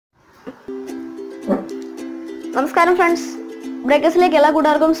നമസ്കാരം ഫ്രണ്ട്സ്, ബ്രേക്കേഴ്സിലേക്ക് എല്ലാ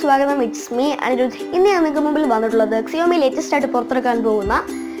കൂട്ടുകാർക്കും സ്വാഗതം. It's me Anirudh. ഇന്ന് ഞാൻ നിങ്ങൾക്ക് മുമ്പിൽ വന്നിട്ടുള്ളത് Xiaomi ലേറ്റസ്റ്റ് ആയിട്ട് പുറത്തിറക്കാൻ പോകുന്ന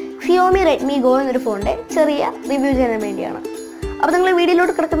Xiaomi Redmi Go എന്നൊരു ഫോണിൻ്റെ ചെറിയ റിവ്യൂ ചെയ്യാൻ വേണ്ടിയാണ്. അപ്പോൾ നിങ്ങൾ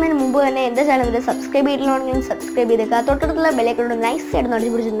വീഡിയോയിലോട്ട് കിടക്കുന്നതിന് മുമ്പ് തന്നെ എൻ്റെ ചാനൽ സബ്സ്ക്രൈബ് ചെയ്തിട്ടുണ്ടെങ്കിൽ സബ്സ്ക്രൈബ് ചെയ്തേക്കുക. തൊട്ടടുത്തുള്ള ബെല്ലൈക്കൺ നൈസ് ആയിട്ട്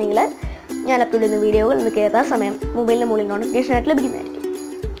നടിച്ചു പിടിച്ചിട്ടുണ്ടെങ്കിൽ ഞാൻ അപ്ലോഡ് ചെയ്യുന്ന വീഡിയോകൾ ഇന്ന് കയറാൻ സമയം മൊബൈലിൻ്റെ മുകളിൽ നോട്ടിഫിക്കേഷൻ ആയിട്ട് ലഭിക്കുന്നതായിരിക്കും.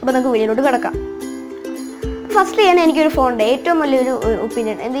 അപ്പോൾ നമുക്ക് വീഡിയോയിലോട്ട് കിടക്കാം. ഫസ്റ്റ് തന്നെ എനിക്കൊരു ഫോണിൻ്റെ ഏറ്റവും വലിയൊരു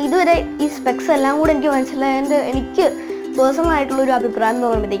ഒപ്പീനിയൻ, ഇതുവരെ ഈ സ്പെക്സ് എല്ലാം കൂടെ എനിക്ക് മനസ്സിലായത്, എനിക്ക് പേഴ്സണൽ ആയിട്ടുള്ളൊരു അഭിപ്രായം എന്ന്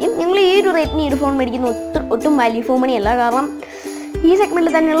പറയുമ്പോഴത്തേക്കും നിങ്ങൾ ഈ ഒരു റേറ്റിന് ഈ ഒരു ഫോൺ മേടിക്കുന്ന ഒട്ടും വാല്യൂ ഫോർ മണി അല്ല. കാരണം ഈ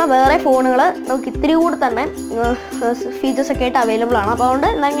സെഗ്മെൻറ്റിൽ തന്നെയുള്ള വേറെ ഫോണുകൾ നമുക്ക് ഇത്തിരി കൂടെ തന്നെ ഫീച്ചേഴ്സൊക്കെ ആയിട്ട് അവൈലബിൾ ആണ്. അപ്പോൾ അതുകൊണ്ട്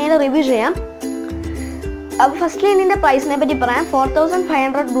എന്നാൽ ഞാൻ റിവ്യൂ ചെയ്യാം. അപ്പോൾ ഫസ്റ്റ്ലി ഇതിൻ്റെ പ്രൈസിനെ പറ്റി പറയാം.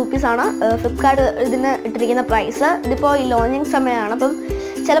 4500 rupees ഫ്ലിപ്കാർട്ട് ഇതിന് ഇട്ടിരിക്കുന്ന പ്രൈസ്. ഇതിപ്പോൾ ഈ ലോഞ്ചിങ് സമയമാണ്, അപ്പം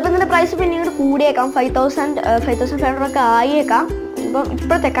ചിലപ്പോൾ ഇതിൻ്റെ പ്രൈസ് പിന്നീട് കൂടിയേക്കാം, 5500 ഒക്കെ ആയേക്കാം. ഇപ്പം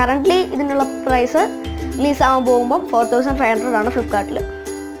ഇപ്പോഴത്തെ കറൻ്റ്ലി ഇതിനുള്ള പ്രൈസ് റിലീസ് ആകാൻ പോകുമ്പം 4500 ഫ്ലിപ്കാർട്ടിൽ.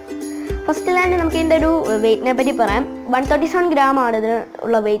 ഫസ്റ്റ് തന്നെ നമുക്ക് ഇതിൻ്റെ ഒരു വെയിറ്റിനെ പറ്റി പറയാം. 137 gram ഇതിന്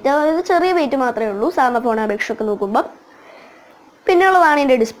ഉള്ള വെയിറ്റ്. അതായത് ചെറിയ വെയിറ്റ് മാത്രമേ ഉള്ളൂ സാധാരണ ഫോൺ അപേക്ഷയൊക്കെ നോക്കുമ്പം. പിന്നെയുള്ളതാണ്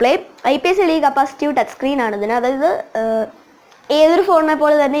ഇതിൻ്റെ display. IPS LED capacitive touch സ്ക്രീനാണ് ഇതിന്. അതായത് ഏതൊരു ഫോണിനെ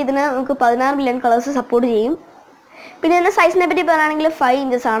പോലെ തന്നെ ഇതിന് നമുക്ക് 16 million കളേഴ്സ് സപ്പോർട്ട് ചെയ്യും. പിന്നെ ഇതിൻ്റെ സൈസിനെ പറ്റി പറയുകയാണെങ്കിൽ 5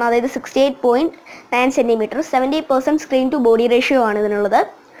 inches ആണ്. അതായത് 68.9 cm. 70% screen to body ratio ആണ് ഇതിനുള്ളത്.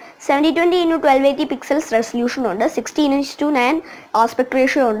 720x1280 പിക്സൽസ് റെസൊല്യൂഷൻ ഉണ്ട്. 16:9 ആസ്പെക്ട്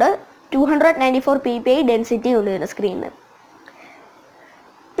റേഷ്യോ ഉണ്ട്. 294 ppi ഡെൻസിറ്റി ഉണ്ട് ഇതിൻ്റെ സ്ക്രീനിന്.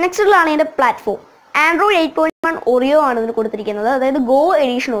 നെക്സ്റ്റ് ഉള്ളതാണ് ഇതിൻ്റെ പ്ലാറ്റ്ഫോം. Android 8.1 Oreo ആണ് ഇതിന് കൊടുത്തിരിക്കുന്നത്. അതായത് ഗോ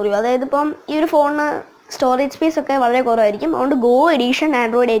എഡീഷൻ Oreo. അതായത് ഇപ്പം ഈ ഒരു ഫോണിന് സ്റ്റോറേജ് സ്പേസ് ഒക്കെ വളരെ കുറവായിരിക്കും, അതുകൊണ്ട് ഗോ എഡീഷൻ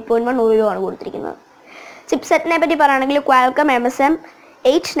Android 8.1 Oreo ആണ് കൊടുത്തിരിക്കുന്നത്. ചിപ്സെറ്റിനെ പറ്റി പറയുകയാണെങ്കിൽ Qualcomm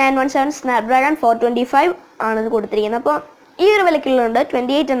MSM8917 Snapdragon 425 ആണ് ഇത് കൊടുത്തിരിക്കുന്നത്. അപ്പോൾ ഈ ഒരു വിലക്കുള്ളുണ്ട്.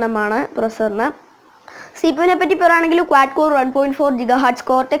 28nm ആണ് പ്രൊസസറിന്. CPU പറ്റി പറയുകയാണെങ്കിൽ quad core 1.4 GHz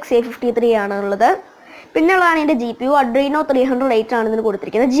Cortex A53 ആണ് ഉള്ളത്. പിന്നെയുള്ളതാണ് ഇതിൻ്റെ GPU. Adreno 308 ആണ് ഇതിന്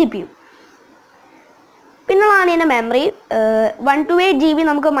കൊടുത്തിരിക്കുന്നത് GPU. പിന്നുള്ളതാണ് ഇതിൻ്റെ മെമ്മറി. 128 GB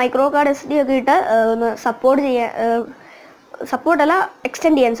നമുക്ക് മൈക്രോ കാർഡ് SD ഒക്കെ ഇട്ട് ഒന്ന് സപ്പോർട്ടല്ല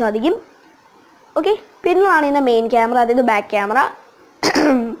എക്സ്റ്റെൻഡ് ചെയ്യാൻ സാധിക്കും. ഓക്കെ. പിന്നുള്ളതാണ് ഇതിൻ്റെ മെയിൻ ക്യാമറ, അതായത് ബാക്ക് ക്യാമറ.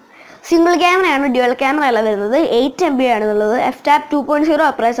 സിംഗിൾ ക്യാമറയാണ്, ഡ്യുവൽ ക്യാമറ അല്ല വരുന്നത്. 8 MB ആണ് ഉള്ളത്. F-Tap 2.0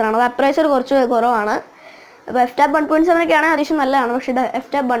 അപ്രൈസറാണ്. അത് അപ്രൈസർ കുറച്ച് കുറവാണ്. അപ്പോൾ F-Tap 1.7 ഒക്കെ ആണെങ്കിൽ അത്യാവശ്യം നല്ലതാണ്. പക്ഷേ ഇത്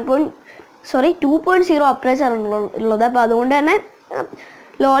F-Tap 2.0 അപ്രൈസർ ഉള്ളത്. അപ്പോൾ അതുകൊണ്ട് തന്നെ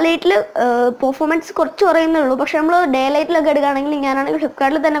ലോ ലൈറ്റിൽ പെർഫോമൻസ് കുറച്ച് കുറയുന്നേ ഉള്ളൂ. പക്ഷെ നമ്മൾ ഡേ ലൈറ്റിലൊക്കെ എടുക്കുകയാണെങ്കിൽ, ഞാനാണെങ്കിൽ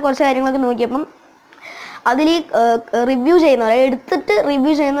ഫ്ലിപ്കാർട്ടിൽ തന്നെ കുറച്ച് കാര്യങ്ങളൊക്കെ നോക്കിയപ്പം അതിൽ ഈ റിവ്യൂ ചെയ്യുന്നവർ എടുത്തിട്ട്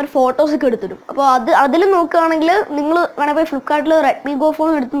റിവ്യൂ ചെയ്യുന്നവർ ഫോട്ടോസൊക്കെ എടുത്തിടും. അപ്പോൾ അതിൽ നോക്കുകയാണെങ്കിൽ നിങ്ങൾ വേണമെങ്കിൽ പോയി ഫ്ലിപ്കാർട്ടിൽ റെഡ്മി ഗോ ഫോൺ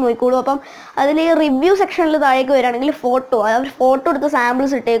എടുത്ത് നോക്കിക്കോളൂ. അപ്പം അതിൽ ഈ റിവ്യൂ സെക്ഷനിൽ താഴേക്ക് വരികയാണെങ്കിൽ അവർ ഫോട്ടോ എടുത്ത്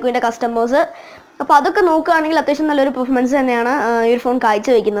സാമ്പിൾസ് ഇട്ടേക്കും ഇതിൻ്റെ കസ്റ്റമേഴ്സ്. അപ്പോൾ അതൊക്കെ നോക്കുകയാണെങ്കിൽ അത്യാവശ്യം നല്ലൊരു പെർഫോമൻസ് തന്നെയാണ് ഈ ഒരു ഫോൺ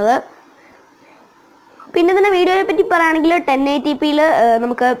കാഴ്ചവെക്കുന്നത്. പിന്നെ ഇതിൻ്റെ വീഡിയോയെ പറ്റി പറയുകയാണെങ്കിൽ 1080p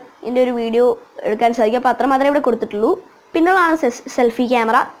നമുക്ക് ഇതിൻ്റെ ഒരു വീഡിയോ എടുക്കാൻ സാധിക്കും. അപ്പോൾ അത്ര മാത്രമേ ഇവിടെ കൊടുത്തിട്ടുള്ളൂ. പിന്നുള്ളതാണ് സെൽഫി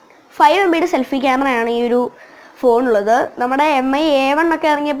ക്യാമറ. 5 MB സെൽഫി ക്യാമറയാണ് ഈ ഒരു ഫോണുള്ളത്. നമ്മുടെ MI A1 ഒക്കെ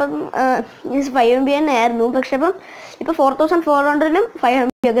ഇറങ്ങിയപ്പം 5 MB തന്നെ ആയിരുന്നു. പക്ഷെ ഇപ്പോൾ 4400-നും 5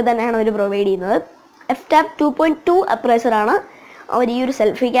 MB ഒക്കെ തന്നെയാണ് അവർ പ്രൊവൈഡ് ചെയ്യുന്നത്. F-Tap 2.2 അപ്രൈസറാണ് അവർ ഈ ഒരു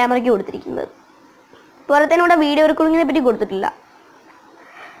സെൽഫി ക്യാമറയ്ക്ക് കൊടുത്തിരിക്കുന്നത്. അതുപോലെ തന്നെ ഇവിടെ വീഡിയോ റെക്കോർഡിങ്ങിനെ പറ്റി കൊടുത്തിട്ടില്ല.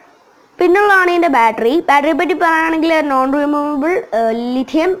 പിന്നുള്ളതാണ് ഇതിൻ്റെ ബാറ്ററിയെ പറ്റി പറയുകയാണെങ്കിൽ നോൺ റിമൂവബിൾ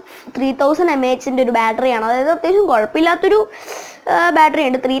ലിഥിയം 3000 mAh ഒരു ബാറ്ററിയാണ്. അതായത് അത്യാവശ്യം കുഴപ്പമില്ലാത്തൊരു ബാറ്ററി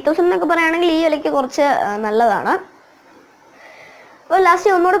ഉണ്ട്. 3000 എന്നൊക്കെ പറയുകയാണെങ്കിൽ ഈ വിലയ്ക്ക് കുറച്ച് നല്ലതാണ്. അപ്പോൾ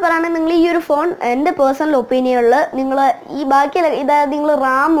ലാസ്റ്റ് ഒന്നുകൂടെ പറയുകയാണെങ്കിൽ നിങ്ങൾ ഈ ഒരു ഫോൺ എൻ്റെ പേഴ്സണൽ ഒപ്പീനിയനിൽ നിങ്ങൾ ഈ ബാക്കി ഇതായത് നിങ്ങൾ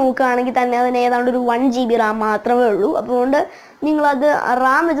റാം നോക്കുകയാണെങ്കിൽ തന്നെ അതിന് ഏതാണ്ട് ഒരു 1 GB റാം മാത്രമേ ഉള്ളൂ. അതുകൊണ്ട് നിങ്ങളത്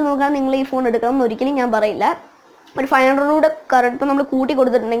റാം വെച്ച് നോക്കുകയാണെങ്കിൽ നിങ്ങൾ ഈ ഫോൺ എടുക്കണം എന്ന് ഒരിക്കലും ഞാൻ പറയില്ല. ഒരു 500 രൂപയുടെ കറണ്ട് ഇപ്പോൾ നമ്മൾ കൂട്ടി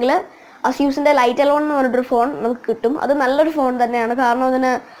കൊടുത്തിട്ടുണ്ടെങ്കിൽ അസ്യൂസിൻ്റെ ലൈറ്റ് എലോൺ എന്ന് പറഞ്ഞിട്ടൊരു ഫോൺ നമുക്ക് കിട്ടും. അത് നല്ലൊരു ഫോൺ തന്നെയാണ്. കാരണം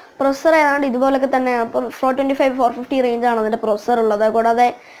അതിന് പ്രൊസസ്സർ ഏതാണ്ട് ഇതുപോലൊക്കെ തന്നെയാണ്. ഇപ്പോൾ 425 450 റേഞ്ചാണ് അതിൻ്റെ പ്രൊസസ്സർ ഉള്ളത്. കൂടാതെ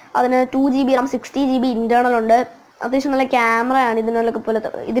അതിന് 2 GB റാം 60 GB ഇൻറ്റേർണൽ ഉണ്ട്. അത്യാവശ്യം നല്ല ക്യാമറയാണ്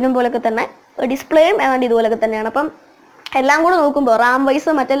ഇതിനും പോലൊക്കെ തന്നെ. ഡിസ്പ്ലേയും ഏതാണ്ട് ഇതുപോലൊക്കെ തന്നെയാണ്. അപ്പം എല്ലാം കൂടെ നോക്കുമ്പോൾ റാം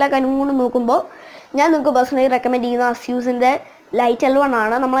വൈസ് മറ്റെല്ലാ കാര്യവും കൂടെ നോക്കുമ്പോൾ ഞാൻ നിങ്ങൾക്ക് പേഴ്സണലി റെക്കമെൻഡ് ചെയ്യുന്ന അസ്യൂസിൻ്റെ ലൈറ്റ് L1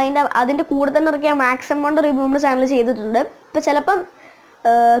 ആണ്. അതിൻ്റെ കൂടെ തന്നെ ഇറക്കിയ മാക്സിമം റിവ്യൂ നമ്മുടെ ചാനൽ ചെയ്തിട്ടുണ്ട്. ഇപ്പോൾ ചിലപ്പം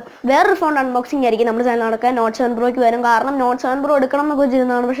വേറൊരു ഫോൺ അൺബോക്സിംഗ് ആയിരിക്കും നമ്മുടെ ചാനൽ നടക്കുക. Note 7 Proയ്ക്ക് വരും. കാരണം Note 7 Pro എടുക്കണം എന്നൊക്കെ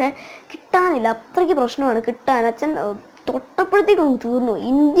ചെയ്യുന്നതാണ്. പക്ഷേ കിട്ടാനില്ല, അത്രയ്ക്ക് പ്രശ്നമാണ് കിട്ടാൻ. അച്ഛൻ തൊട്ടപ്പോഴത്തേക്ക് തീർന്നു.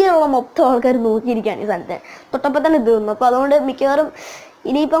 ഇന്ത്യയിലുള്ള മൊത്തം ആൾക്കാർ നോക്കിയിരിക്കുകയാണ് ഈ സാധനത്തെ. തൊട്ടപ്പോൾ തന്നെ തീർന്നു. അപ്പോൾ അതുകൊണ്ട് മിക്കവാറും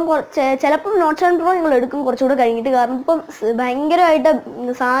ഇനിയിപ്പം ചിലപ്പം Note 7 Pro നിങ്ങൾ എടുക്കും കുറച്ചുകൂടെ കഴിഞ്ഞിട്ട്. കാരണം ഇപ്പം ഭയങ്കരമായിട്ട്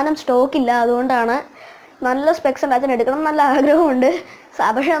സാധനം സ്റ്റോക്കില്ല. അതുകൊണ്ടാണ് നല്ല സ്പെക്സ് ഉണ്ട്. അച്ഛൻ എടുക്കണം നല്ല ആഗ്രഹമുണ്ട്.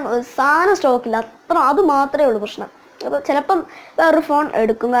 പക്ഷേ സാധനം സ്റ്റോക്കില്ല, അത് മാത്രമേ ഉള്ളൂ പ്രശ്നം. അപ്പോൾ ചിലപ്പം വേറൊരു ഫോൺ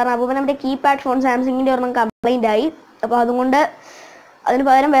എടുക്കും, കാരണം അപ്പോൾ നമ്മുടെ കീപാഡ് ഫോൺ സാംസങ്ങിൻ്റെ ഒരെണ്ണം കംപ്ലൈൻ്റ് ആയി. അപ്പോൾ അതുകൊണ്ട് അതിന്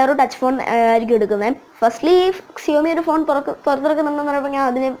പകരം വേറൊരു ടച്ച് ഫോൺ ആയിരിക്കും എടുക്കുന്നത്. ഫസ്റ്റ്ലി Xiaomi ഒരു ഫോൺ പുറത്തിറക്കുന്നുണ്ടെന്ന് പറയുമ്പോൾ ഞാൻ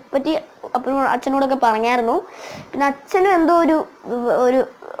അതിനെപ്പറ്റി അച്ഛനോടൊക്കെ പറഞ്ഞായിരുന്നു. പിന്നെ അച്ഛനും എന്തോ ഒരു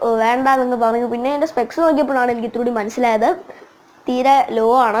വേണ്ടാന്ന് പറഞ്ഞു. പിന്നെ എൻ്റെ സ്പെക്സ് നോക്കിയപ്പോഴാണ് എനിക്ക് ഇത്തിരി മനസ്സിലായത് തീരെ ലോ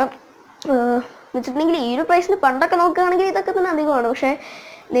ആണ് വെച്ചിട്ടുണ്ടെങ്കിൽ. ഈ ഒരു പ്രൈസിന് പണ്ടൊക്കെ നോക്കുകയാണെങ്കിൽ ഇതൊക്കെ തന്നെ അധികമാണ്. പക്ഷേ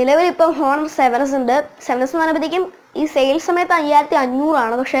നിലവിൽ ഇപ്പം Honor 7s ഉണ്ട്. 7s എന്ന് പറയുമ്പോഴത്തേക്കും ഈ സെയിൽ സമയത്ത്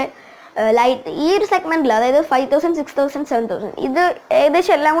 5500 പക്ഷേ ലൈറ്റ് ഈ ഒരു സെഗ്മെൻറ്റിൽ, അതായത് 5000, 6000, 7000, ഇത്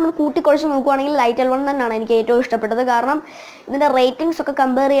ഏകദേശം എല്ലാം കൂടി കൂട്ടിക്കുറച്ച് നോക്കുവാണെങ്കിൽ ലൈറ്റ് L1 തന്നെയാണ് എനിക്ക് ഏറ്റവും ഇഷ്ടപ്പെട്ടത്. കാരണം ഇതിൻ്റെ റേറ്റിംഗ്സ് ഒക്കെ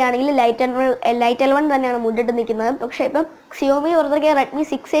കമ്പയർ ചെയ്യുകയാണെങ്കിൽ ലൈറ്റ് L1 തന്നെയാണ് മുന്നിട്ട് നിൽക്കുന്നത്. പക്ഷേ ഇപ്പം Xiaomi പുറത്തിറക്കിയ Redmi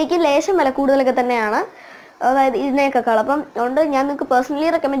 6A ലേശം വില കൂടുതലൊക്കെ തന്നെയാണ്, അതായത് ഇതിനേക്കാൾ. അപ്പം അതുകൊണ്ട് ഞാൻ നിങ്ങൾക്ക് പേഴ്സണലി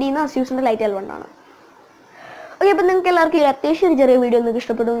റെക്കമെൻഡ് ചെയ്യുന്ന അസ്യൂസിൻ്റെ ലൈറ്റ് L1 ആണ്. ഓക്കെ, അപ്പം നിങ്ങൾക്ക് എല്ലാവർക്കും അത്യാവശ്യം ഒരു ചെറിയ വീഡിയോ നിങ്ങൾക്ക്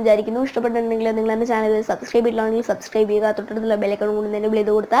ഇഷ്ടപ്പെടുമെന്ന് വിചാരിക്കുന്നു. ഇഷ്ടപ്പെട്ടിട്ടുണ്ടെങ്കിൽ നിങ്ങൾ എൻ്റെ ചാനൽ സബ്സ്ക്രൈബ് ചെയ്തിട്ടുണ്ടെങ്കിൽ സബ്സ്ക്രൈബ് ചെയ്യുക. തൊട്ടടുത്തുള്ള ബെലൈക്കൺ കൂടി എനേബിൾ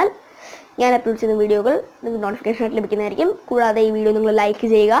ചെയ്ത് കൊടുത്താൽ ഞാൻ അപ്ലോഡ് ചെയ്യുന്ന വീഡിയോകൾ നിങ്ങൾക്ക് നോട്ടിഫിക്കേഷൻ ആയിട്ട് ലഭിക്കുന്നതായിരിക്കും. കൂടാതെ ഈ വീഡിയോ നിങ്ങൾ ലൈക്ക്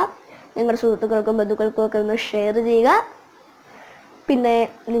ചെയ്യുക, നിങ്ങളുടെ സുഹൃത്തുക്കൾക്കും ബന്ധുക്കൾക്കും ഒക്കെ ഒന്ന് ഷെയർ ചെയ്യുക. പിന്നെ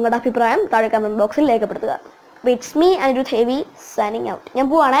നിങ്ങളുടെ അഭിപ്രായം താഴെ കമൻറ്റ് ബോക്സിൽ രേഖപ്പെടുത്തുക. It's me Anirudh heavy signing out. ഞാൻ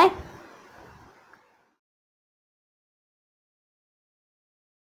പോവാണേ.